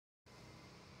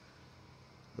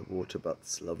The water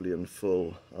butt's lovely and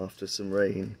full after some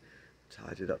rain.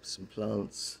 Tidied up some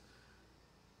plants.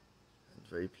 And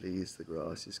very pleased the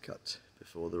grass is cut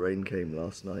before the rain came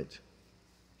last night.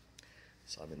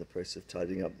 So I'm in the process of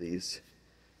tidying up these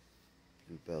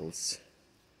bluebells.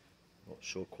 Not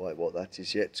sure quite what that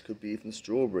is yet. Could be even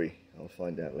strawberry. I'll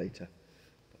find out later.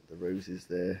 But the roses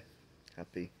there,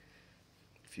 happy.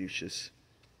 Fuchsias.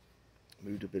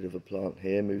 Moved a bit of a plant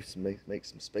here. Make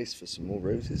some space for some more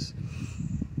roses.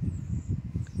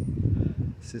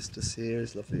 Sister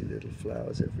Sears, lovely little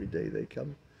flowers. Every day they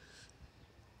come.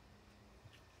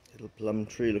 Little plum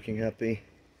tree looking happy.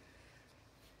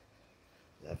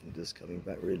 Lavender's coming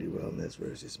back really well, and there's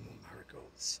roses, more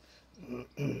marigolds.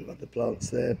 Other plants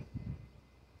there.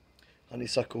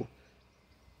 Honeysuckle.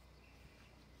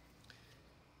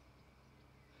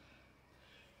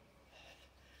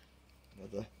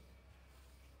 Another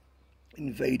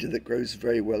invader that grows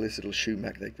very well, this little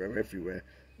sumac, they grow everywhere.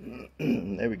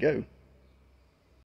 There we go.